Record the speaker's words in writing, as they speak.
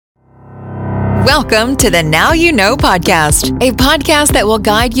Welcome to the Now You Know podcast, a podcast that will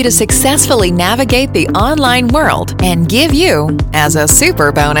guide you to successfully navigate the online world and give you, as a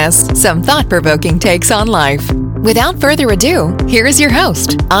super bonus, some thought-provoking takes on life. Without further ado, here is your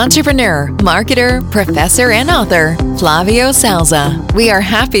host, entrepreneur, marketer, professor, and author, Flavio Salza. We are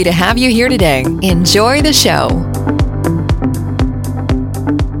happy to have you here today. Enjoy the show.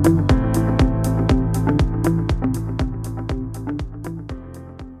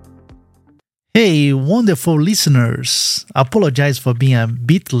 Hey, wonderful listeners. I apologize for being a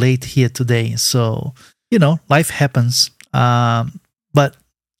bit late here today. So, life happens. But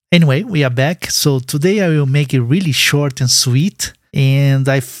anyway, we are back. So today I will make it really short and sweet. And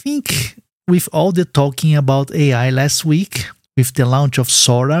I think with all the talking about AI last week, with the launch of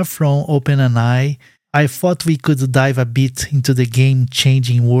Sora from OpenAI, I thought we could dive a bit into the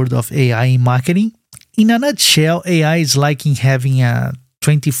game-changing world of AI in marketing. In a nutshell, AI is like having a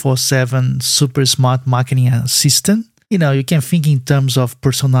 24/7 super smart marketing assistant. You can think in terms of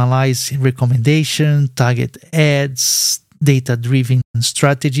personalized recommendation, target ads, data-driven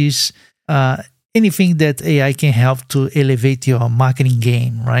strategies, anything that AI can help to elevate your marketing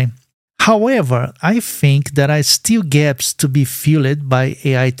game, right? However, I think there are still gaps to be filled by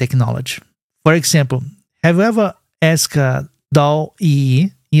AI technology. For example, have you ever asked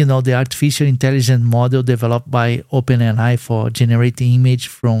DALL-E, the artificial intelligence model developed by OpenAI for generating image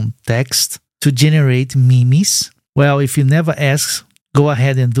from text to generate memes? Well, if you never ask, go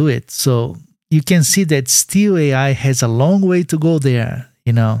ahead and do it. So you can see that still AI has a long way to go there,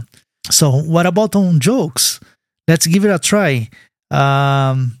 So what about on jokes? Let's give it a try.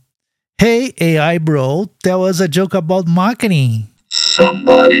 Hey, AI bro, tell us a joke about marketing.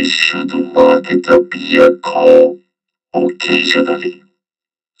 Somebody should market a beer call occasionally.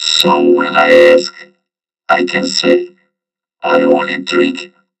 So when I ask, I can say, I only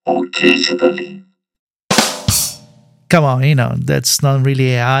drink occasionally. Come on, that's not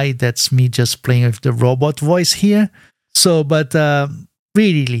really AI. That's me just playing with the robot voice here. So, but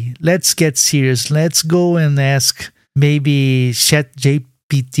really, let's get serious. Let's go and ask maybe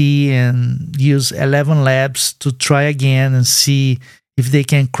ChatGPT and use 11 Labs to try again and see if they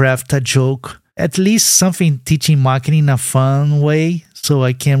can craft a joke. At least something teaching marketing in a fun way. So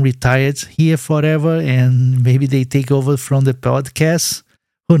I can retire it here forever and maybe they take over from the podcast.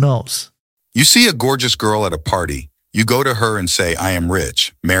 Who knows? You see a gorgeous girl at a party. You go to her and say, I am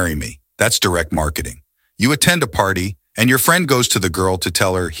rich, marry me. That's direct marketing. You attend a party and your friend goes to the girl to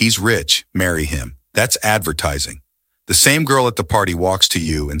tell her he's rich, marry him. That's advertising. The same girl at the party walks to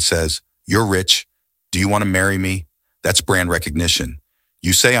you and says, you're rich. Do you want to marry me? That's brand recognition.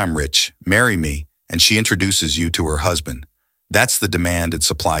 You say I'm rich, marry me, and she introduces you to her husband. That's the demand and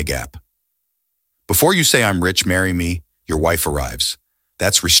supply gap. Before you say I'm rich, marry me, your wife arrives.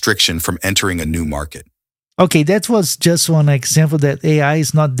 That's restriction from entering a new market. Okay, that was just one example that AI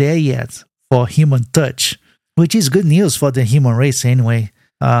is not there yet for human touch, which is good news for the human race anyway.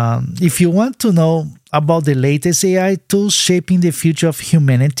 If you want to know about the latest AI tools shaping the future of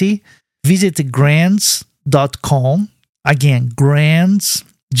humanity, visit grandz.com. Again, grandz,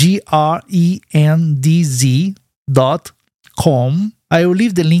 grandz.com. I will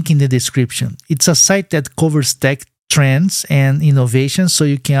leave the link in the description. It's a site that covers tech trends and innovation, so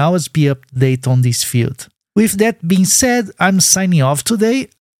you can always be up to date on this field. With that being said, I'm signing off today.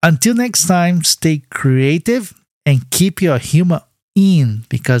 Until next time, stay creative and keep your humor in,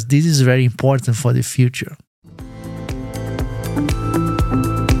 because this is very important for the future.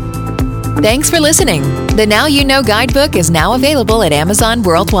 Thanks for listening. The Now You Know guidebook is now available at Amazon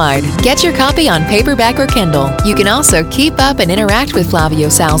worldwide. Get your copy on paperback or Kindle. You can also keep up and interact with Flavio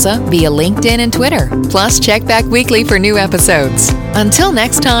Salza via LinkedIn and Twitter. Plus, check back weekly for new episodes. Until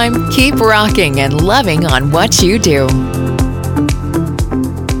next time, keep rocking and loving on what you do.